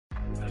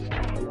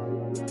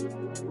Because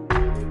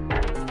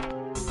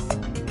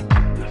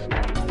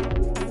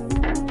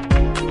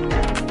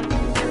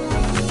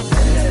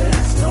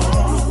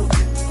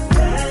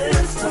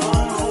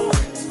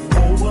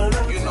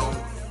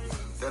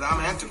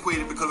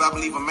I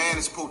believe a man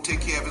is supposed to take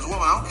care of his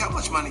woman. I don't care how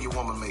much money your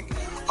woman make.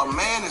 A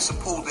man is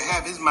supposed to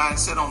have his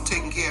mindset on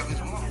taking care of his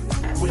woman.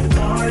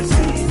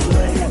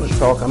 I want to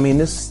talk. I mean,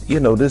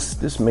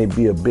 this may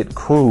be a bit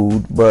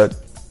crude, but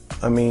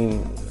I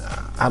mean,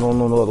 I don't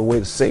know no other way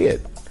to say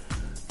it.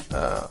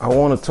 I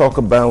want to talk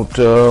about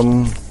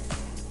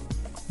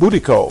booty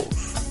calls.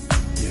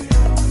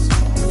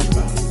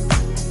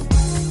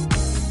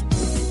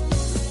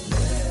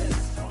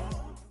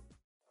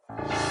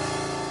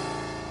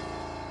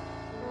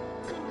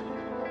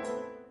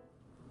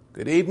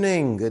 Good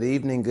evening, good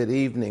evening, good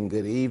evening,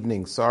 good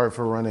evening. Sorry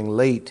for running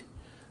late.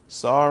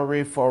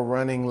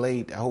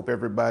 I hope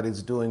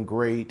everybody's doing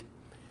great.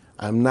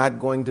 I'm not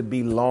going to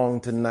be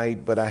long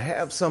tonight, but I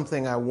have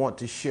something I want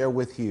to share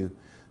with you.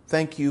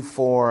 Thank you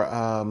for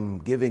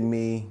giving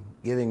me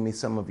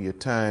some of your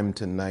time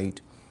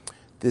tonight,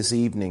 this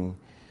evening.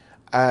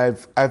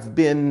 I've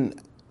been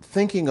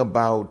thinking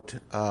about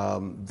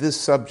this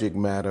subject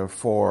matter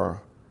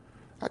for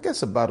I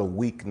guess about a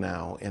week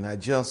now, and I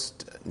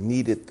just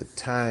needed the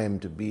time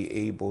to be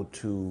able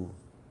to,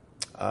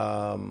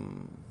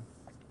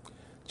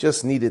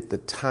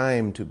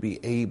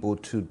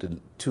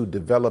 to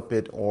develop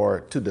it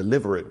or to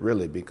deliver it,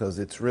 really, because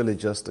it's really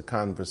just a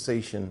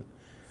conversation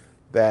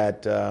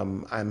that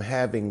I'm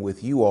having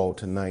with you all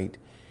tonight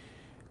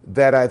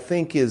that I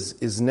think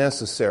is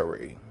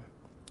necessary.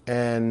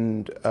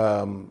 And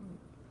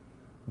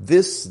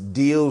this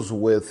deals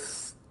with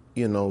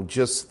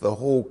just the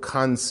whole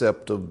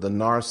concept of the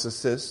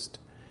narcissist.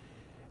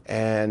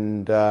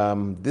 And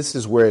this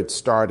is where it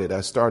started.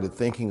 I started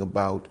thinking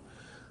about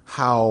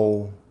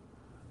how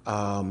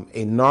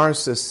a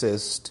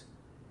narcissist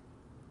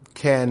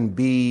can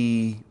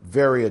be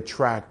very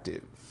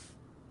attractive.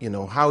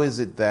 How is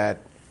it that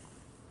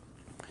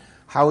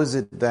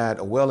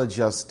a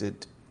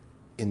well-adjusted,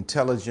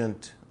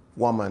 intelligent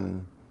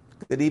woman,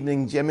 good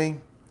evening, Jimmy,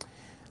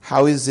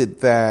 how is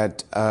it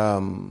that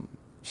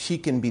she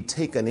can be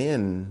taken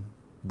in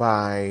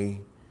by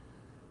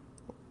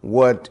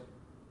what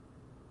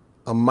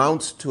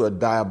amounts to a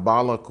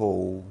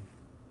diabolical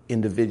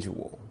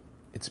individual?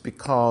 It's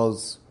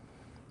because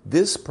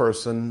this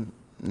person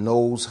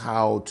knows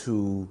how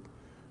to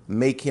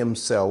make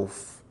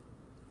himself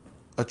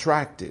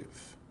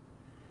attractive.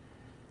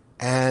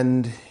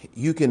 And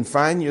you can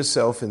find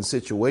yourself in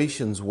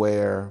situations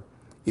where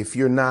if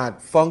you're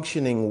not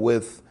functioning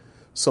with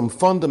some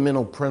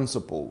fundamental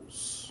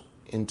principles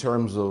in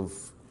terms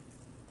of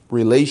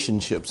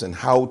relationships and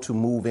how to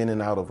move in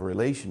and out of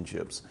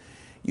relationships,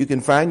 you can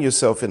find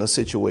yourself in a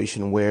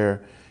situation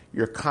where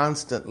you're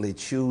constantly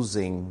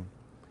choosing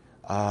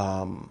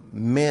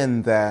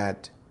men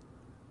that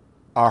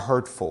are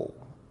hurtful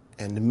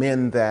and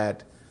men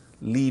that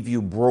leave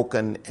you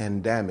broken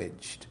and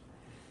damaged.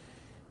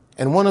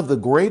 And one of the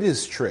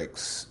greatest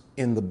tricks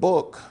in the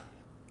book,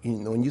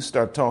 when you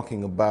start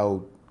talking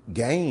about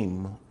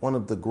game, one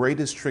of the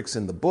greatest tricks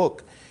in the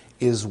book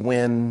is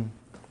when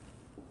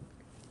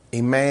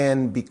a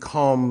man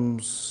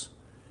becomes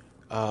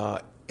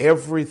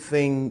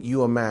everything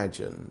you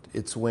imagined.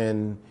 It's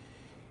when,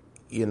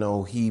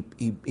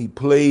 he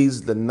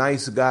plays the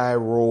nice guy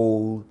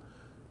role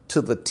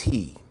to the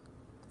T,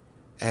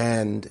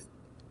 and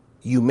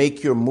you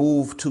make your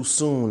move too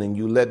soon and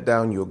you let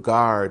down your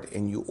guard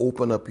and you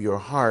open up your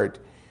heart,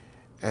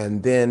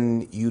 and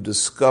then you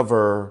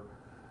discover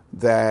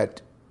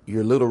that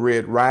your Little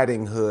Red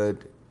Riding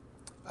Hood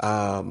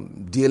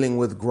dealing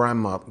with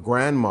grandma,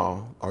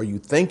 or you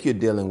think you're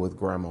dealing with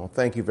grandma,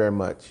 thank you very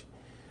much,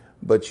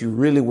 but you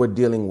really were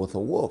dealing with a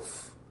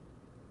wolf.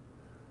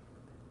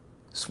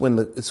 It's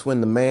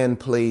when the man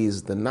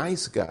plays the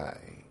nice guy,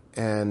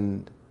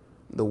 and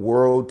the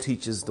world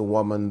teaches the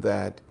woman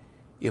that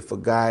if a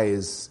guy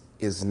is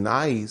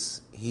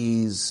nice,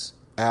 he's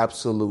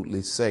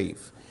absolutely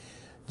safe.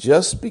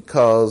 Just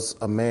because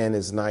a man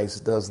is nice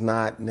does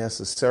not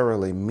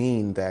necessarily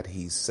mean that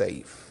he's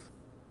safe.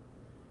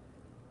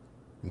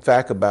 In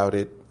fact, about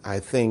it, I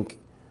think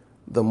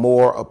the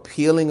more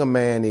appealing a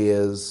man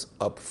is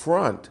up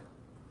front,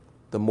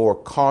 the more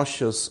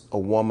cautious a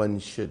woman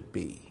should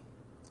be.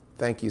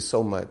 Thank you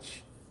so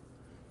much.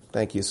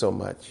 Thank you so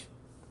much.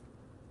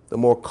 The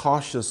more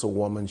cautious a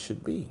woman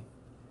should be.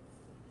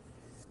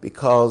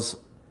 Because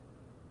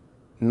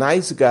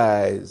nice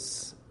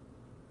guys,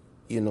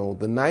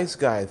 the nice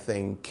guy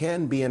thing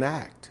can be an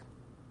act.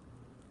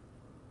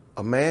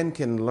 A man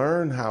can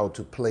learn how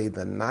to play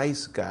the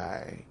nice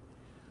guy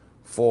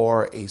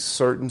for a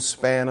certain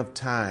span of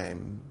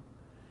time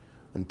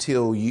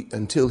until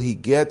he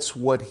gets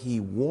what he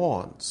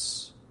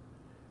wants,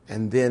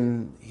 and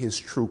then his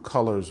true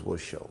colors will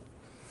show.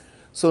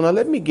 So now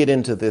let me get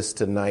into this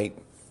tonight,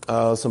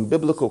 some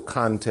biblical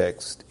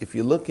context. If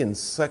you look in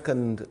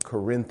 2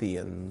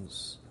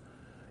 Corinthians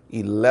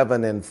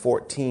 11 and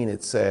 14,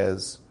 it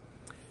says,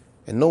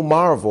 "And no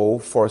marvel,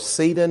 for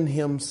Satan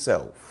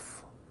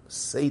himself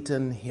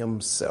Satan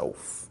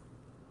himself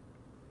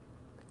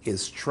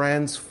is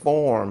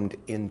transformed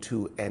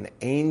into an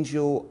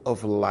angel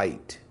of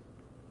light.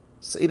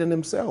 Satan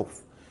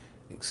himself,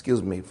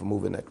 excuse me for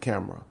moving that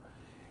camera,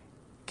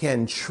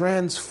 can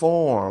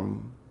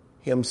transform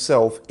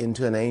himself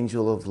into an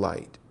angel of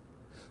light.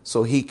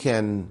 So he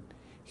can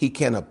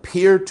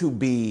appear to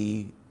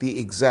be the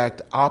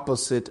exact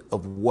opposite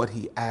of what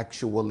he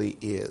actually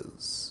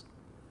is.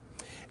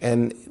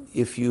 And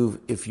if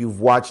you've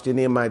watched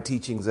any of my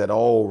teachings at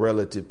all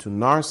relative to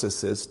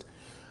narcissist,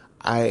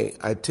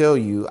 I tell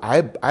you,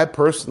 I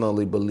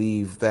personally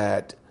believe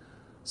that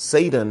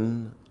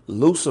Satan,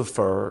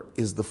 Lucifer,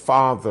 is the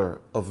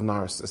father of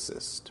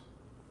narcissist.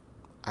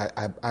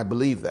 I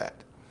believe that.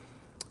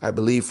 I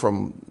believe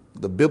from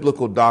the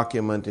biblical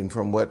document and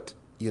from what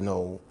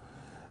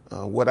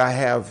I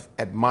have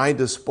at my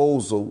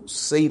disposal,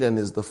 Satan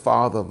is the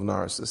father of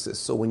narcissists.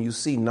 So when you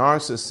see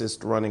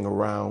narcissists running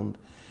around,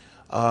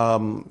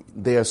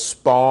 they're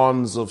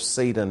spawns of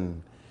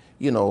Satan.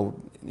 You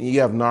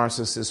have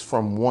narcissists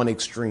from one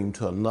extreme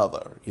to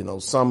another.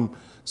 Some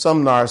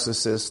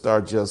narcissists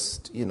are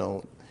just,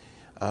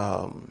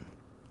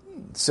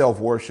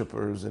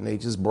 self-worshipers and they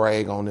just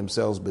brag on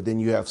themselves. But then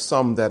you have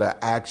some that are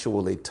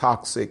actually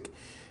toxic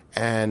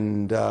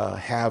and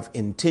have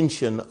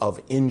intention of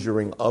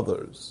injuring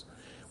others.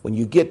 When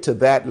you get to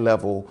that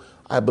level,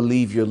 I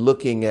believe you're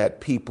looking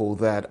at people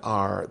that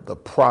are the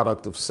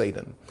product of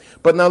Satan.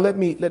 But now let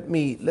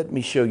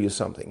me show you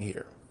something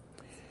here.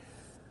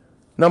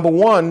 Number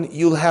one,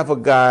 you'll have a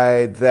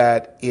guy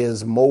that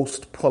is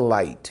most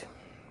polite.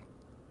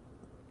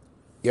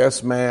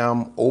 Yes,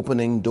 ma'am,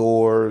 opening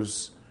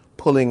doors,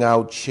 pulling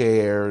out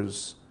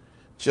chairs,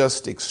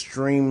 just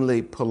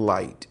extremely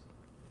polite.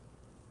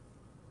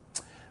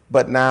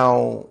 But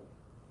now,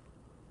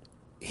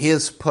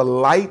 his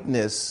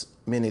politeness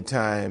many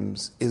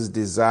times is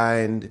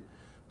designed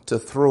to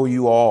throw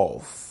you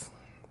off.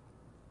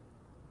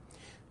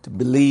 To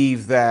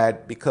believe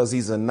that because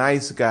he's a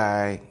nice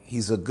guy,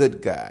 he's a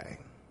good guy.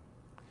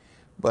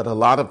 But a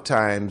lot of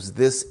times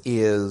this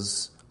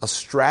is a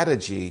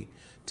strategy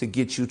to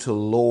get you to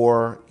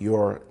lower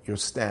your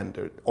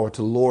standard, or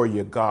to lower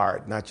your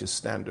guard, not your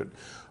standard,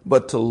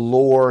 but to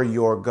lower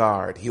your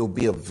guard. He'll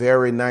be a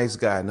very nice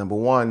guy. Number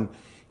one,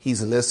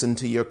 he's listened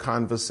to your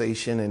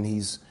conversation and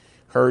he's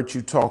heard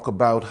you talk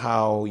about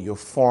how your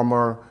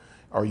former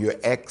or your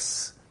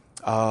ex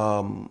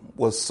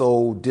was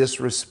so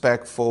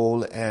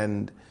disrespectful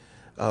and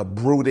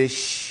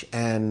brutish,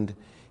 and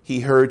he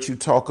heard you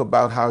talk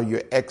about how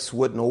your ex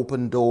wouldn't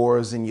open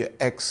doors and your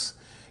ex,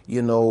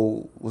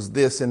 was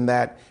this and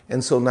that.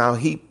 And so now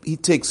he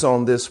takes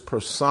on this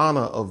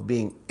persona of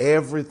being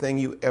everything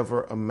you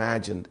ever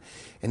imagined,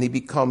 and he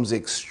becomes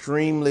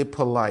extremely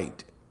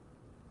polite.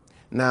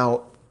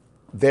 Now,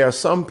 there are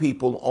some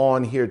people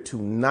on here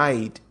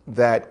tonight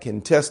that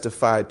can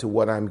testify to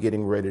what I'm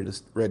getting ready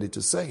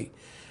to say.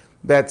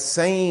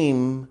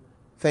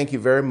 Thank you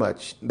very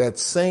much. That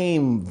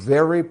same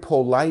very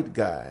polite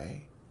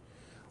guy,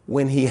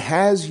 when he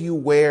has you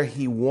where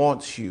he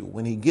wants you,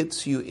 when he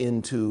gets you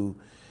into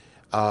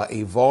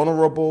a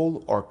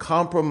vulnerable or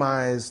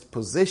compromised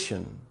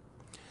position,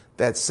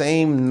 that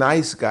same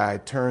nice guy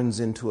turns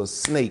into a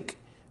snake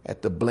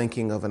at the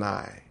blinking of an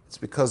eye. It's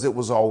because it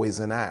was always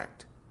an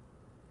act.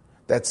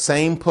 That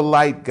same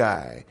polite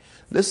guy,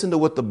 listen to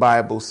what the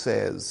Bible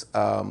says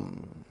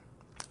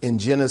in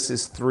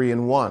Genesis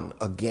 3:1,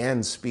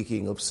 again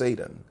speaking of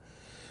Satan,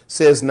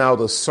 says, "Now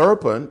the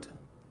serpent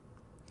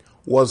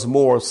was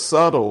more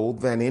subtle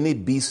than any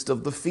beast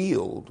of the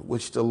field,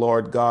 which the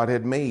Lord God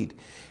had made.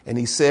 And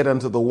he said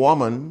unto the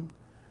woman,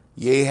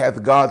 Yea,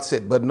 hath God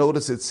said," but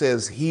notice it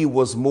says he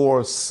was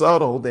more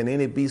subtle than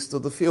any beast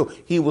of the field.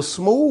 He was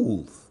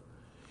smooth.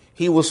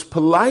 He was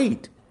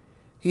polite.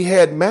 He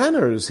had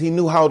manners. He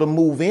knew how to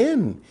move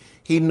in.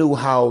 He knew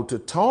how to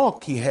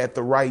talk. He had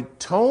the right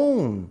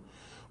tone.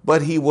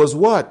 But he was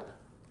what?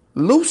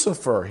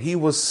 Lucifer. He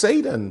was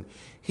Satan.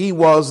 He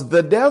was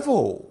the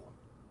devil.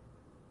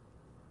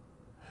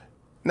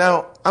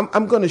 Now,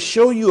 I'm going to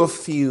show you a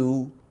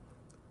few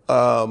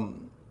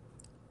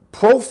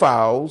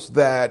profiles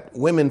that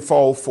women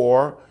fall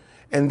for,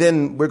 and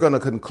then we're going to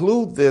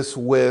conclude this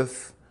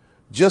with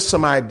just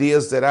some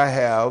ideas that I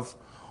have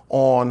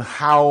on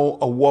how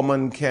a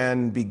woman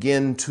can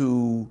begin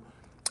to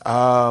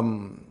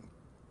arm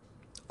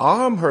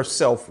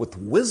herself with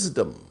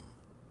wisdom.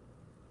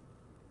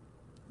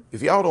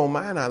 If y'all don't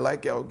mind, I'd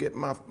like y'all to get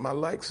my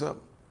likes up.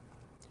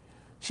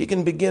 She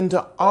can begin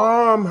to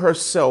arm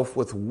herself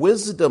with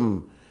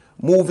wisdom,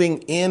 moving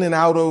in and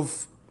out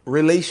of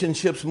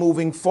relationships,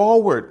 moving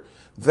forward,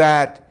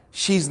 that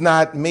she's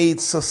not made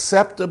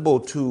susceptible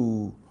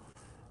to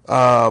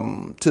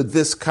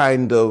this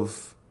kind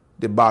of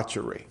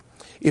debauchery.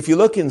 If you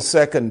look in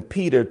 2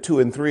 Peter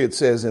 2:3, it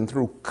says, "And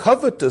through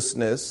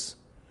covetousness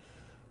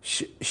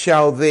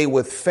shall they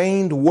with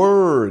feigned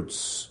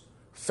words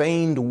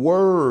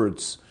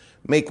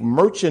make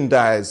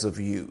merchandise of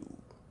you,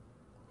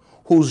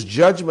 whose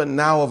judgment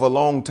now of a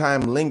long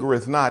time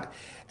lingereth not,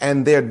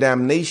 and their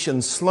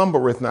damnation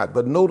slumbereth not.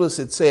 But notice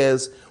it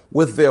says,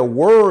 with their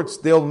words,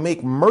 they'll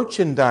make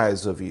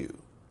merchandise of you.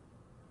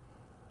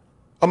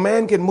 A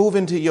man can move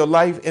into your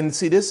life, and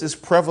see, this is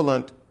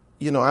prevalent.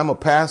 You know, I'm a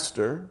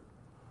pastor,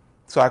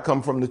 so I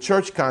come from the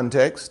church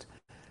context,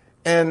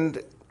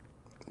 and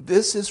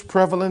this is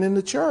prevalent in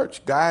the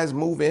church. Guys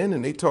move in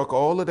and they talk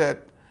all of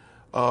that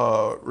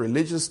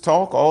religious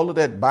talk, all of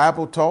that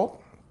Bible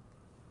talk,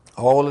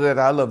 all of that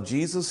I love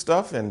Jesus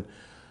stuff. And,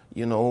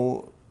 you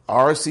know,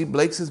 R.C.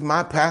 Blakes is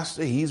my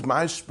pastor. He's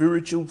my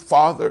spiritual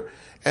father.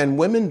 And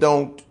women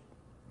don't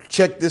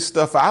check this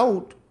stuff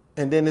out.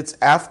 And then it's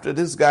after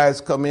this guy's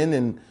come in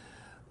and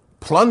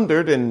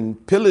plundered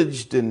and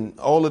pillaged and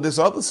all of this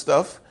other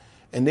stuff.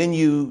 And then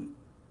you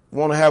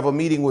want to have a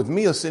meeting with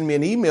me or send me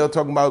an email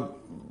talking about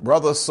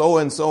brother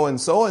so-and-so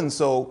and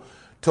so-and-so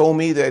told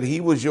me that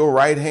he was your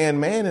right-hand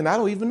man, and I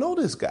don't even know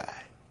this guy.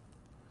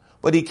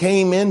 But he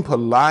came in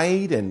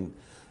polite and,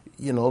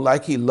 you know,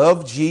 like he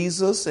loved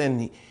Jesus,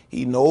 and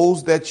he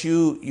knows that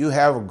you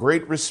have a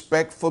great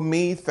respect for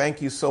me.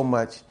 Thank you so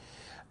much.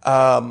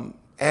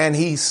 And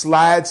he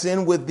slides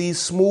in with these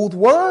smooth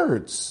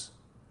words.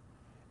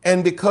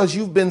 And because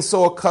you've been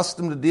so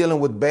accustomed to dealing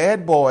with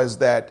bad boys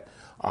that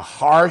are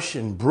harsh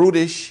and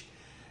brutish,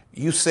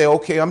 you say,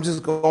 okay, I'm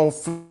just going to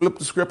flip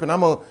the script and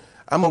I'm going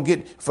to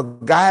get, if a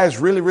guy is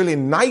really, really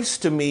nice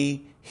to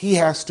me, he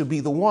has to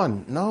be the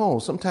one. No,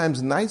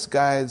 sometimes nice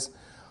guys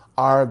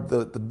are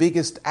the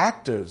biggest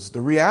actors. The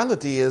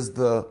reality is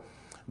the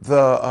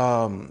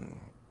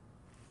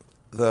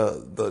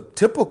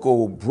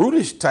typical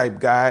brutish type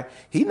guy,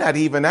 he's not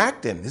even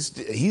acting.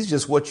 He's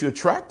just what you're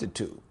attracted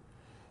to.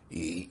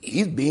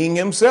 He's being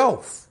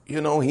himself.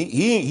 You know,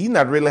 he's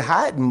not really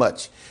hiding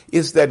much.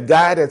 It's that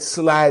guy that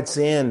slides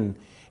in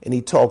and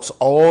he talks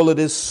all of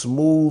this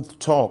smooth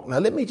talk. Now,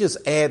 let me just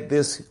add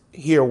this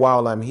here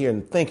while I'm here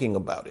and thinking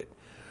about it.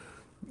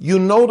 You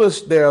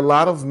notice there are a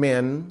lot of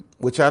men,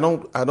 which I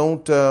don't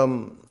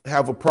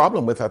have a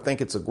problem with. I think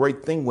it's a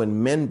great thing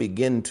when men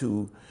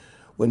become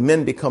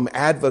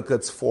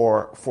advocates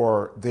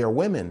for their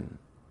women.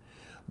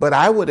 But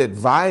I would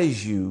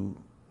advise you,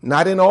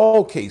 not in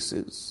all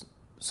cases,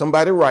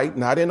 somebody write,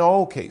 not in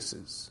all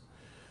cases.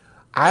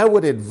 I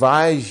would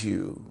advise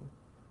you,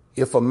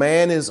 if a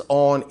man is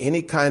on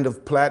any kind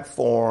of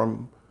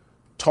platform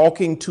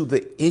talking to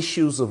the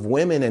issues of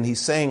women and he's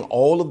saying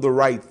all of the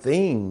right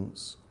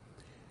things,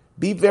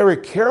 be very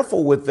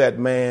careful with that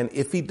man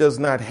if he does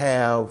not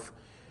have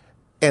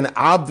an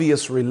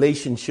obvious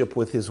relationship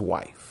with his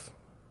wife.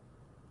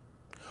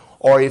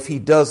 Or if he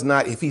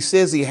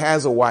says he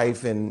has a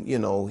wife and, you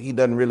know, he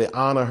doesn't really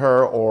honor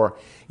her, or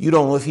you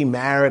don't know if he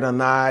married or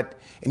not,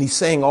 and he's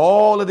saying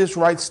all of this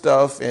right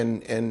stuff,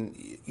 and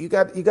you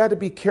got to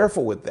be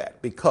careful with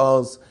that,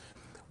 because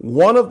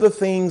one of the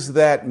things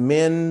that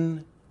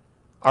men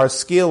are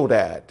skilled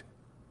at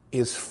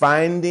is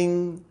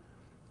finding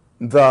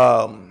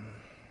the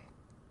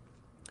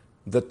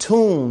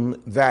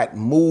tune that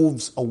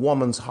moves a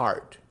woman's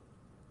heart.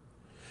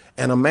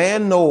 And a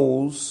man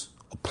knows,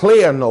 a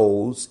player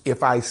knows,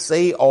 if I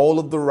say all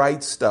of the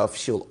right stuff,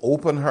 she'll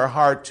open her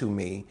heart to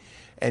me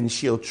and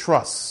she'll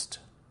trust.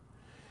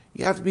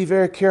 You have to be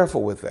very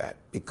careful with that,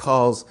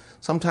 because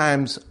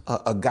sometimes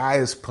a guy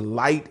is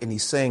polite and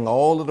he's saying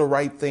all of the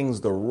right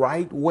things the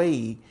right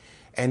way,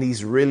 and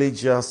he's really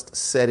just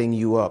setting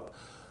you up.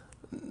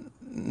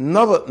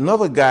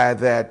 Another guy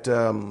that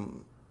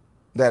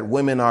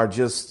women are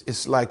just,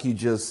 it's like you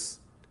just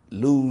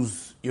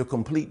lose your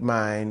complete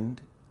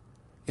mind.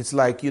 It's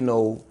like, you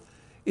know,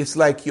 it's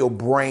like your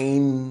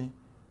brain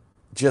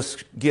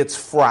just gets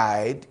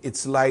fried.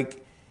 It's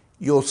like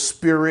your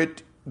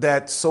spirit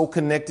that's so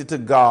connected to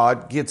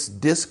God gets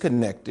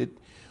disconnected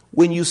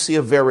when you see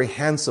a very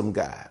handsome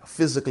guy, a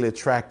physically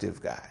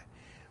attractive guy.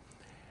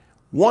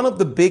 One of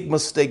the big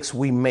mistakes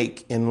we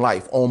make in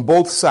life on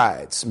both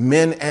sides,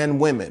 men and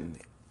women,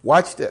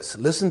 watch this,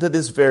 listen to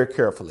this very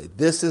carefully.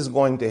 This is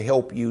going to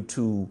help you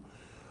to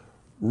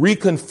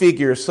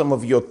reconfigure some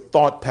of your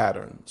thought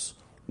patterns.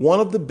 One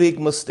of the big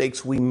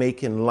mistakes we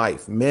make in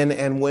life, men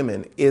and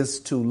women, is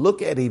to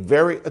look at a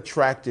very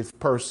attractive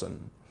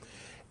person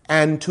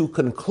and to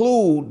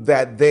conclude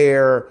that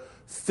their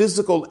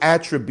physical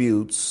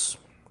attributes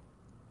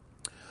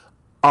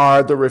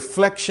are the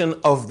reflection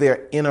of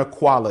their inner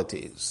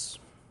qualities.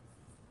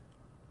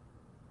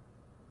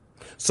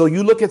 So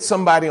you look at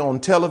somebody on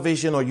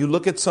television, or you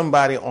look at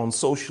somebody on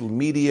social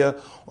media,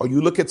 or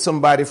you look at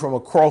somebody from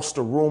across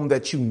the room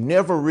that you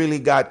never really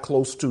got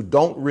close to,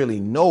 don't really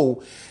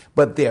know,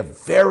 but they're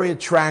very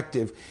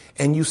attractive.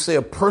 And you say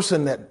a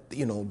person that,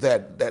 you know,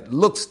 that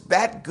looks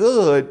that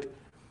good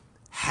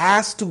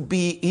has to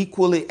be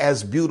equally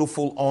as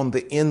beautiful on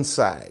the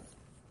inside.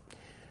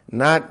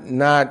 Not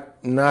in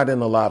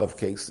a lot of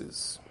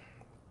cases.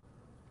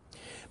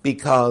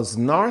 Because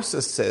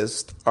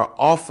narcissists are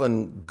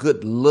often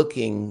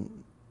good-looking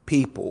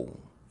people,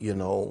 you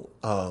know,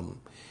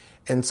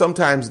 and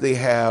sometimes they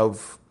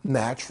have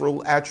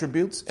natural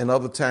attributes, and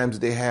other times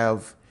they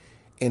have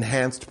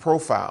enhanced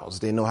profiles.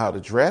 They know how to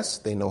dress,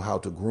 they know how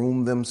to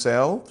groom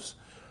themselves,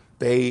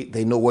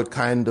 They know what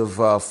kind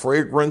of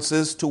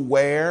fragrances to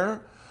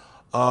wear.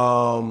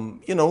 Their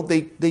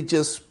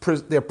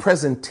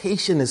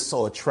presentation is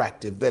so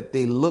attractive that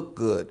they look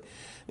good,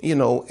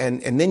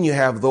 and then you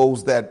have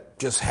those that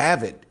just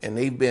have it and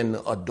they've been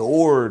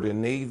adored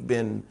and they've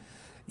been,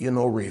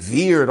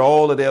 revered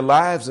all of their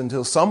lives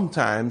until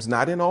sometimes,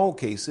 not in all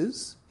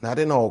cases,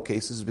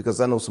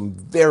 because I know some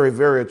very,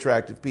 very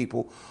attractive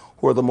people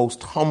who are the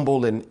most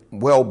humble and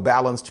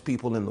well-balanced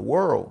people in the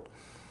world.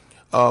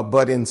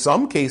 But in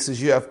some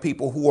cases, you have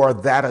people who are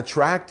that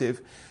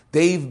attractive.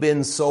 They've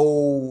been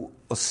so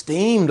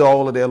esteemed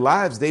all of their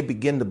lives, they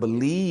begin to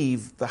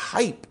believe the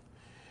hype,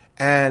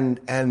 and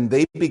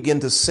they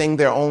begin to sing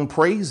their own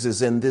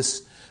praises, and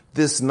this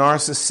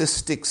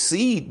narcissistic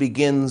seed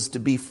begins to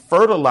be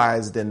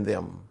fertilized in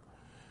them.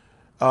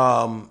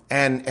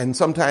 And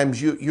sometimes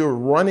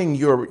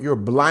you're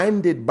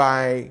blinded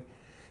by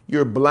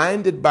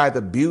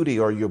the beauty,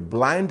 or you're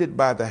blinded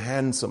by the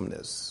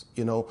handsomeness.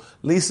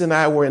 Lisa and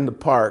I were in the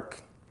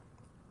park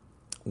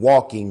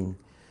walking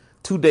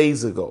 2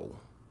 days ago,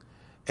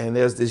 and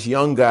there's this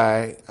young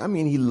guy. I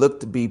mean, he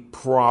looked to be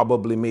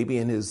probably maybe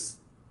in his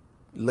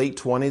late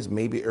 20s,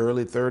 maybe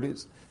early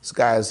 30s. This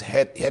guy's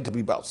had to be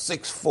about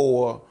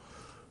 6'4",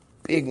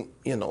 big,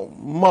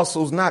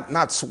 muscles,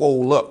 not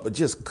swole up, but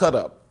just cut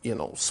up,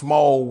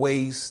 small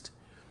waist,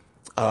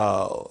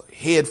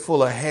 head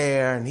full of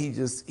hair, and he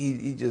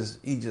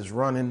just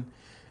running.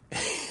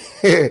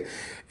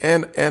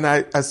 And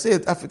I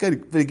said, I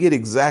forget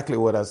exactly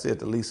what I said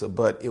to Lisa,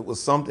 but it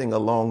was something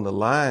along the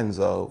lines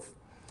of,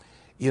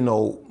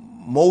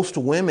 most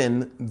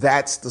women,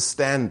 that's the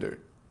standard.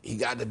 He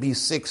got to be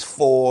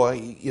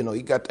 6'4",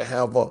 he got to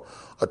have a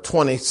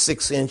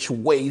 26-inch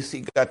waist,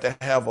 he got to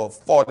have a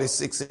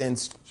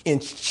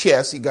 46-inch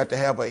chest, he got to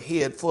have a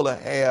head full of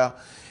hair.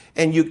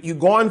 And you're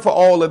going for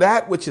all of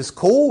that, which is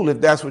cool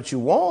if that's what you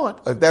want,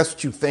 if that's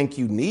what you think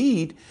you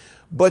need,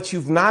 but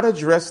you've not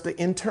addressed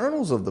the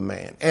internals of the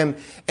man. And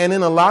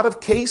in a lot of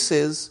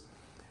cases,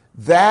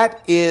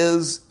 that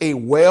is a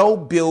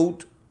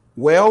well-built,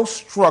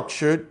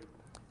 well-structured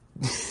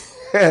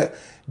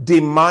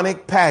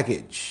demonic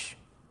package.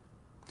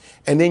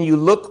 And then you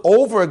look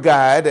over a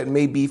guy that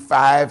may be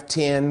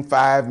 5'10",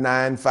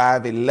 5'9",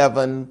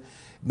 5'11",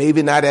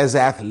 maybe not as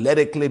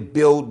athletically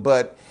built,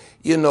 but,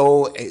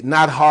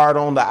 not hard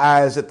on the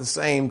eyes at the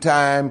same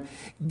time,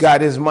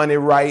 got his money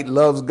right,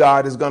 loves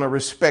God, is going to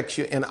respect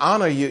you and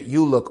honor you.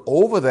 You look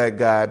over that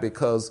guy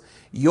because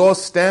your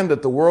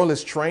standard, the world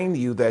has trained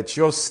you that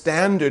your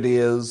standard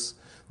is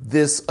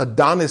this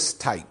Adonis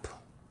type.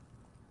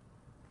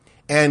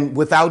 And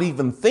without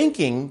even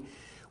thinking,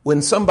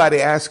 when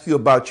somebody asks you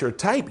about your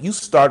type, you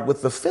start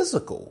with the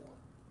physical.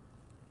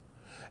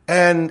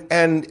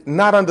 And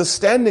not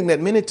understanding that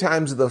many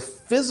times the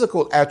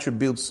physical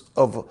attributes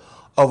of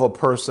a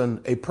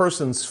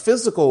person's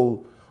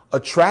physical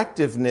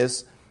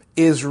attractiveness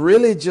is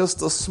really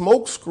just a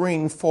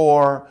smokescreen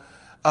for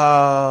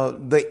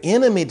the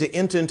enemy to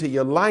enter into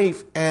your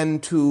life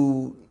and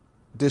to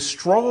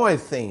destroy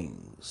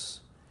things.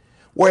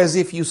 Whereas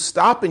if you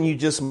stop and you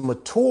just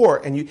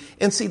mature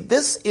and see,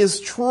 this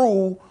is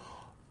true.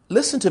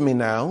 Listen to me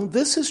now.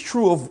 This is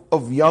true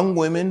of young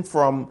women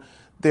from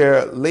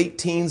their late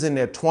teens and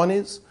their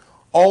 20s,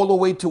 all the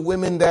way to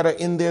women that are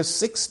in their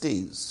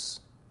 60s.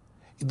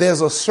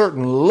 There's a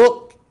certain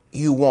look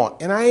you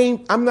want. And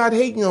I'm not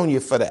hating on you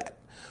for that.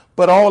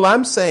 But all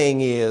I'm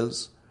saying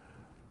is,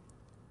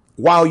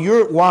 while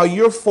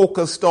you're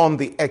focused on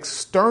the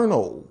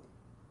external,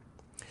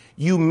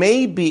 you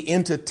may be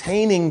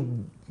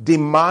entertaining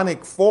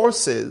demonic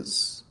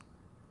forces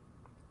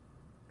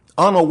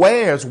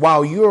unawares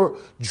while you're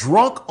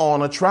drunk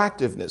on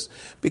attractiveness.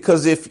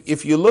 Because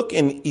if you look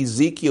in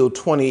Ezekiel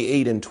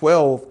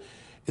 28:12,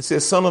 it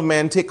says, "Son of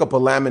man, take up a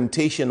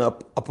lamentation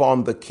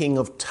upon the king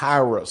of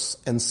Tyrus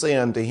and say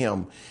unto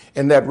him."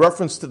 And that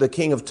reference to the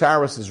king of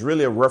Tyrus is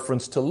really a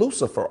reference to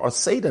Lucifer or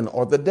Satan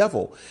or the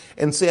devil.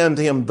 "And say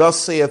unto him, Thus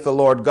saith the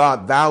Lord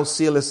God, thou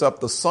sealest up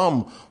the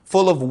sum,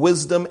 full of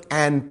wisdom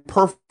and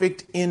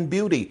perfect in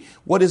beauty."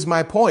 What is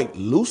my point?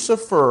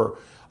 Lucifer,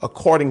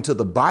 according to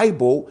the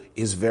Bible,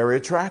 is very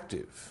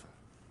attractive.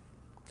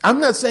 I'm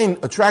not saying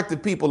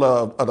attractive people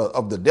are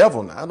of the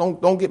devil now.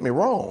 Don't get me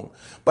wrong.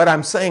 But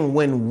I'm saying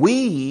when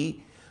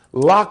we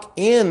lock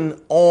in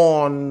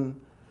on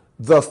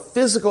the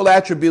physical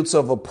attributes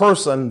of a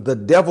person, the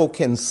devil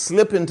can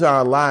slip into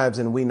our lives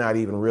and we not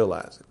even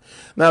realize it.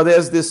 Now,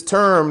 there's this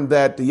term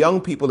that the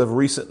young people have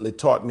recently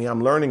taught me.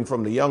 I'm learning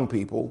from the young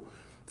people.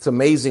 It's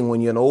amazing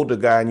when you're an older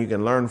guy and you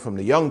can learn from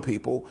the young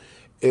people.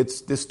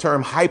 It's this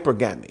term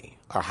hypergamy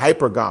or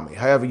hypergamy,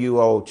 however you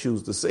all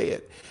choose to say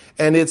it.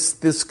 And it's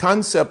this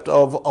concept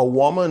of a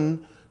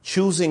woman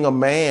choosing a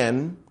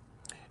man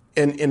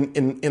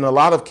in a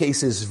lot of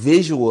cases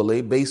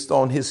visually based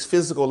on his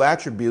physical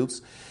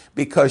attributes,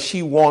 because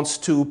she wants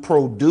to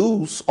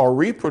produce or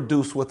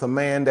reproduce with a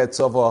man that's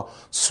of a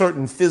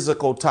certain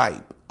physical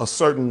type, a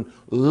certain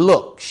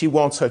look. She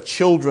wants her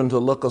children to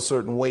look a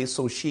certain way,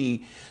 so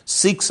she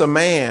seeks a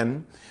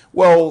man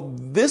Well,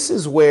 this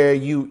is where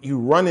you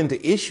run into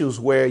issues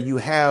where you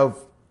have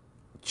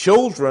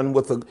children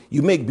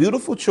you make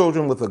beautiful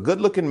children with a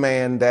good-looking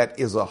man that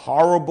is a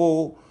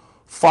horrible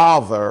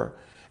father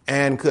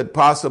and could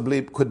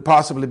possibly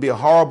be a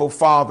horrible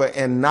father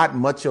and not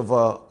much of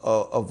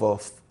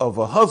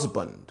a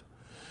husband,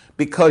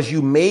 because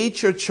you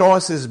made your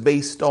choices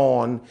based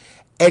on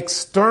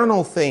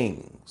external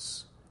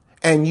things,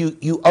 and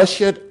you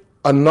ushered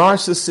a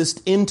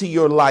narcissist into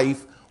your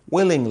life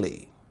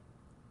willingly,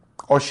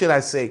 or should I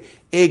say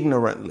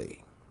ignorantly.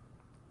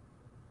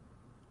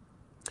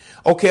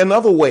 Okay,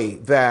 another way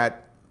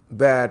that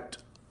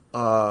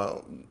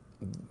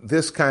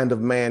this kind of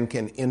man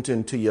can enter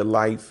into your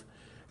life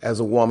as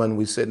a woman,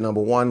 we said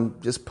number one,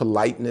 just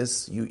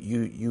politeness.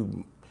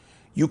 You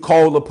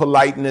call the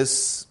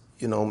politeness,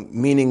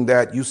 meaning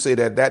that you say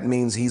that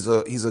means he's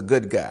a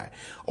good guy,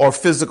 or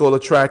physical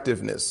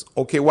attractiveness.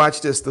 Okay,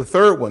 watch this. The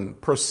third one,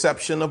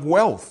 perception of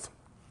wealth.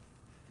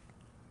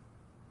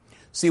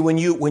 See, when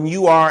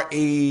you are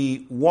a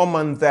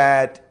woman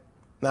that,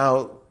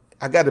 now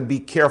I got to be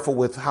careful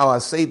with how I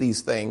say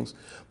these things,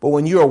 but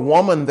when you're a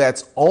woman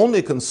that's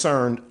only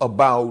concerned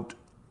about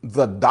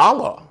the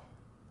dollar,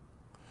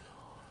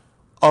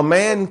 a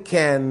man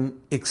can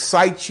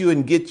excite you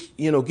and get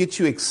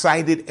you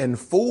excited and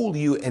fool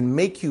you and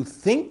make you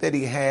think that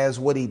he has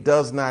what he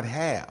does not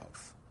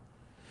have.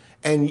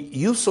 And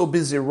you so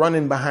busy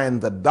running behind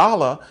the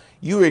dollar,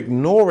 you're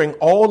ignoring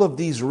all of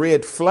these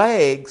red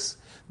flags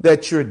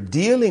that you're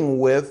dealing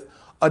with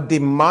a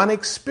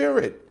demonic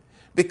spirit,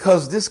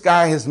 because this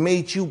guy has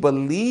made you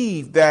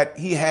believe that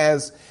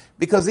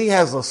because he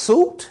has a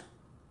suit,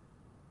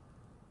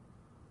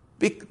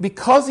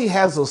 because he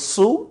has a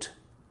suit,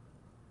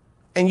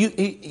 and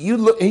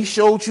he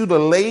showed you the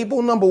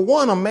label. Number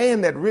one, a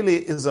man that really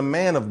is a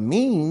man of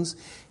means,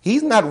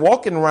 he's not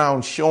walking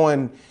around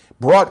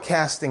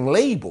broadcasting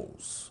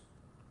labels.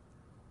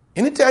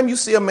 Anytime you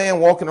see a man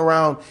walking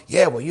around,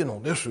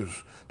 this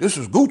is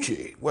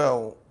Gucci.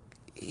 Well,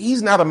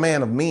 he's not a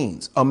man of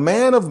means. A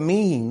man of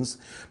means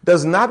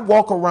does not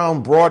walk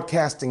around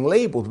broadcasting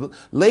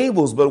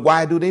labels. But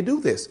why do they do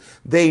this?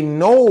 They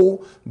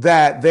know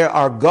that there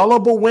are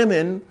gullible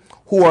women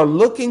who are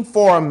looking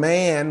for a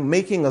man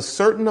making a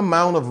certain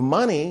amount of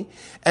money,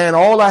 and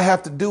all I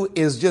have to do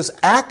is just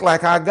act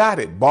like I got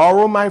it,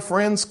 borrow my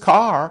friend's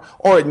car,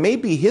 or it may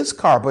be his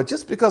car. But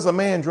just because a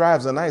man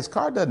drives a nice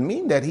car doesn't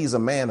mean that he's a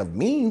man of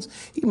means.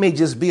 He may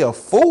just be a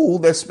fool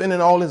that's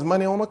spending all his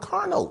money on a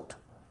car note.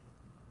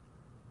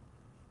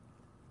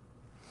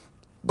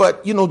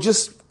 But,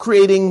 just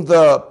creating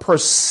the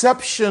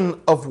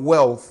perception of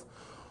wealth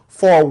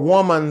for a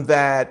woman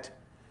that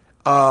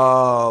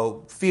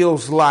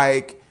feels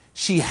like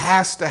she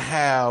has to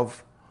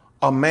have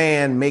a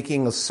man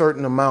making a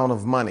certain amount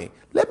of money.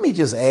 Let me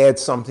just add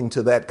something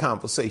to that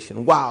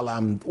conversation while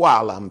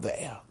I'm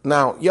there.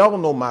 Now, y'all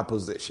know my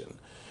position.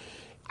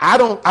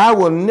 I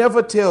will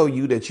never tell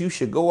you that you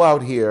should go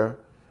out here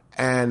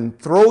and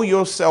throw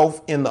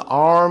yourself in the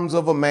arms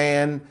of a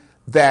man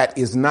that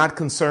is not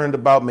concerned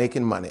about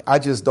making money. I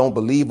just don't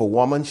believe a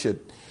woman should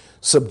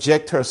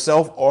subject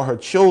herself or her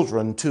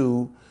children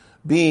to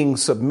being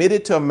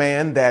submitted to a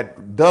man that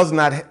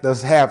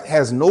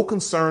has no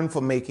concern for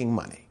making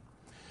money.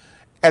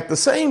 At the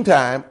same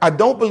time, I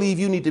don't believe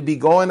you need to be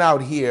going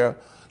out here,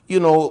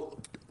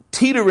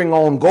 teetering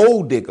on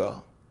gold digger,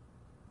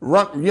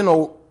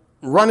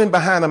 running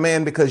behind a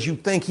man because you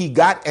think he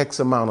got X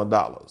amount of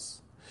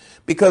dollars.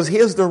 Because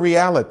here's the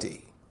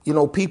reality.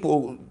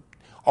 People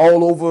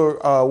all over,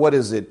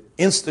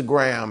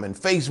 Instagram and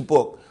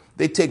Facebook,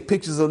 they take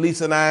pictures of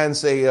Lisa and I and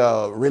say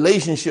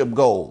relationship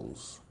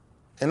goals.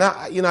 And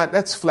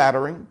that's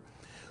flattering.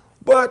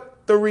 But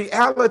the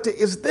reality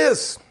is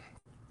this.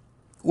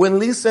 When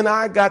Lisa and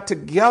I got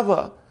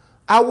together,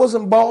 I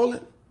wasn't balling.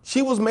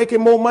 She was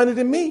making more money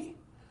than me.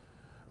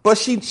 But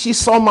she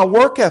saw my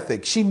work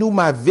ethic. She knew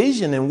my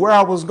vision and where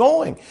I was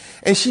going.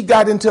 And she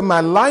got into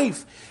my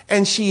life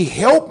and she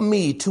helped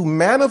me to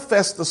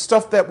manifest the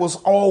stuff that was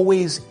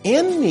always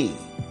in me.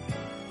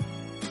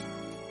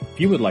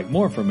 If you would like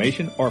more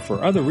information or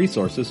for other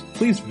resources,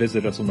 please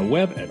visit us on the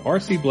web at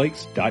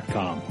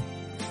rcblakes.com.